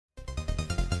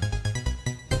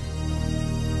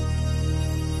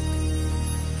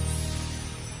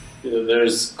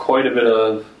there's quite a bit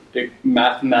of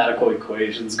mathematical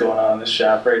equations going on in this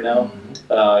shaft right now.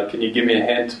 Can you give me a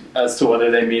hint as to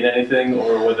whether they mean anything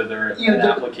or whether they're an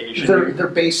application? They're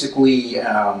basically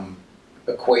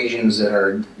equations that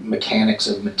are mechanics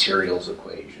of materials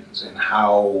equations, and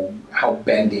how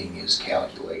bending is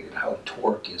calculated, how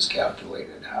torque is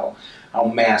calculated, how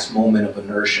mass moment of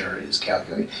inertia is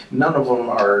calculated. None of them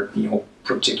are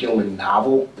particularly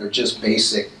novel. They're just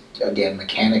basic, again,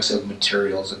 mechanics of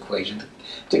materials equation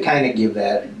to kind of give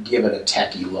it a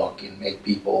techie look and make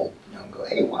people go,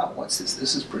 hey, wow, what's this?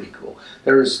 This is pretty cool.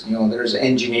 There's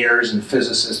engineers and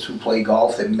physicists who play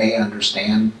golf that may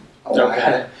understand a lot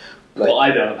of it. But, well,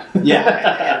 I don't.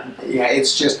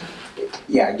 It's just,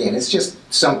 again, it's just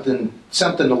something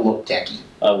to look techie.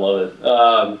 I love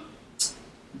it.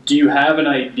 Do you have an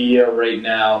idea right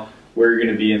now where you're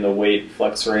going to be in the weight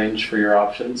flex range for your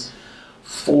options?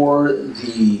 For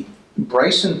the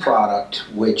Bryson product,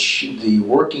 which the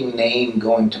working name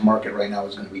going to market right now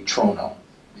is going to be Trono.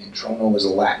 And Trono is a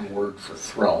Latin word for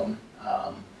throne.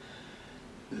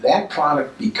 That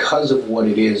product, because of what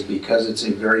it is, because it's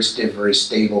a very stiff, very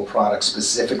stable product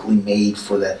specifically made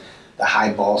for the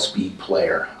high ball speed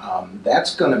player,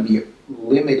 that's going to be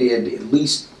limited, at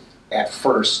least at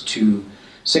first, to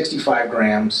 65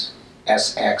 grams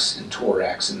SX and Tour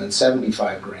X, and then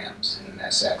 75 grams in an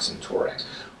SX and Tour X.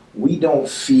 We don't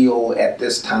feel at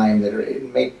this time that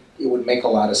it would make a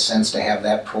lot of sense to have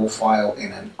that profile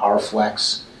in an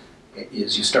R-Flex.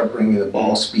 As you start bringing the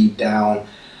ball speed down,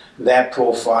 that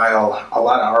profile, a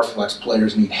lot of R-Flex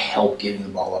players need help getting the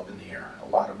ball up in the air. A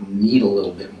lot of them need a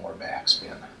little bit more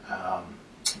backspin.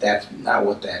 That's not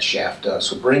what that shaft does.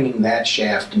 So bringing that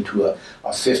shaft into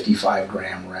a 55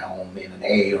 gram realm in an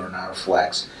A or an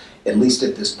R-Flex, at least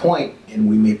at this point, and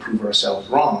we may prove ourselves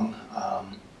wrong,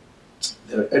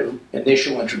 the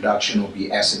initial introduction will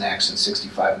be S and X in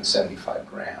 65 and 75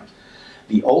 grams.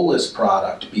 The Olus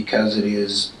product, because it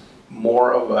is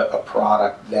more of a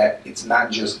product that it's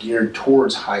not just geared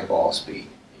towards high ball speed,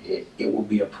 it will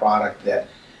be a product that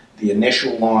the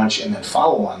initial launch and then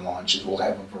follow-on launches will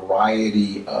have a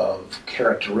variety of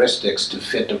characteristics to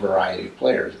fit a variety of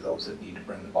players. Those that need to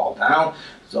bring the ball down,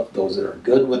 those that are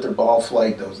good with their ball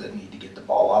flight, those that need to get the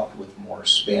ball up with more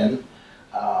spin.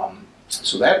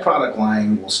 So that product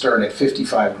line will start at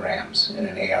 55 grams in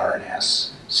an AR and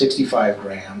S, 65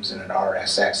 grams in an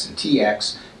RSX and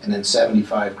TX, and then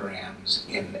 75 grams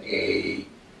in a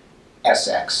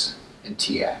SX and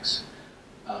TX.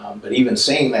 But even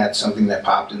saying that, something that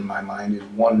popped into my mind is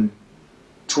one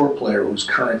tour player who's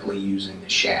currently using the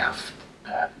shaft,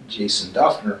 Jason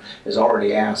Duffner, has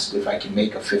already asked if I can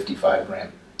make a 55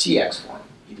 gram TX for him.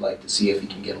 He'd like to see if he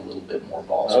can get a little bit more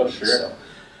ball speed. Oh, sure. So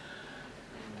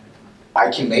I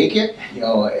can make it.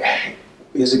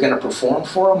 Is it going to perform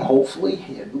for him? Hopefully.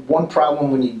 One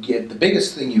problem when you get, the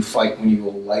biggest thing you fight when you go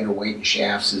lighter weight in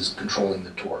shafts is controlling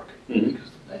the torque.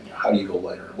 Because then, how do you go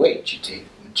lighter in weight? You take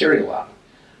material out.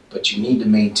 But you need to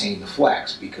maintain the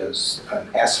flex, because an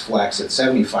S flex at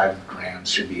 75 grams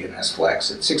should be an S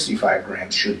flex at 65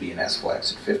 grams should be an S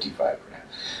flex at 55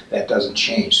 grams. That doesn't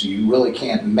change. So you really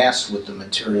can't mess with the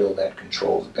material that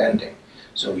controls bending.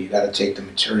 So you got to take the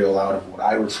material out of what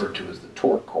I refer to as the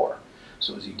torque core.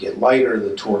 So as you get lighter,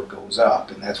 the torque goes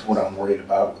up, and that's what I'm worried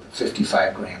about with a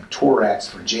 55 gram Torax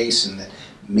for Jason, that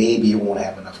maybe it won't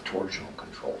have enough torsional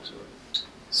control to it.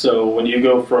 So when you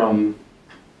go from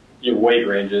your weight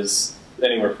ranges,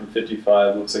 anywhere from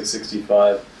 55, looks like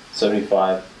 65,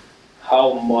 75,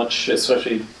 how much,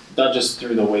 especially not just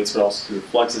through the weights but also through the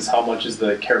flexes, how much is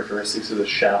the characteristics of the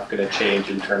shaft going to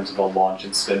change in terms of a launch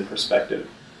and spin perspective?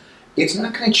 It's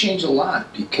not going to change a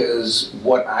lot, because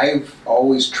what I've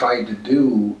always tried to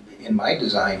do in my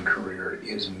design career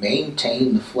is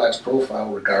maintain the flex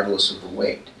profile regardless of the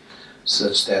weight,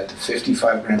 such that the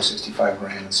 55 gram, 65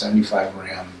 gram, and 75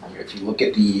 gram, if you look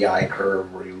at the EI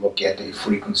curve or you look at a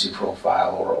frequency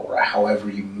profile or however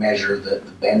you measure the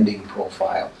bending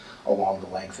profile along the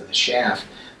length of the shaft,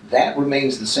 that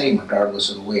remains the same regardless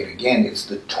of the weight. Again, it's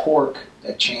the torque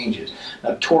that changes.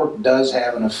 Now, torque does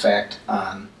have an effect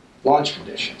on launch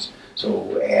conditions.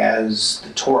 So as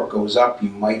the torque goes up, you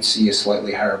might see a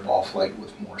slightly higher ball flight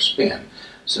with more spin.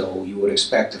 So you would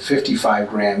expect a 55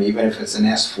 gram, even if it's an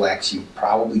S flex, you're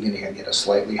probably going to get a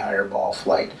slightly higher ball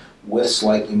flight with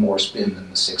slightly more spin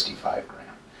than the 65 gram.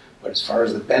 But as far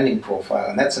as the bending profile,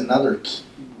 and that's another key,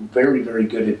 very, very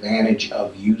good advantage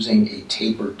of using a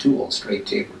taper tool, a straight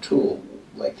taper tool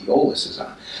like the Olus is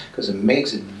on, because it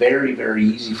makes it very, very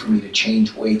easy for me to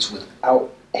change weights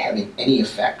without having any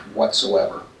effect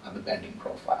whatsoever on the bending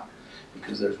profile,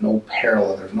 because there's no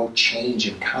parallel, there's no change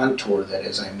in contour that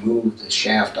as I move the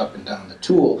shaft up and down the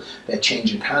tool, that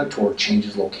change in contour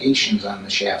changes locations on the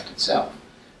shaft itself.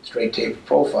 Straight taper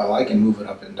profile, I can move it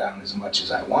up and down as much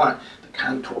as I want. The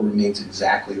contour remains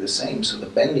exactly the same, so the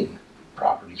bending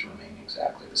properties remain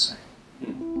exactly the same.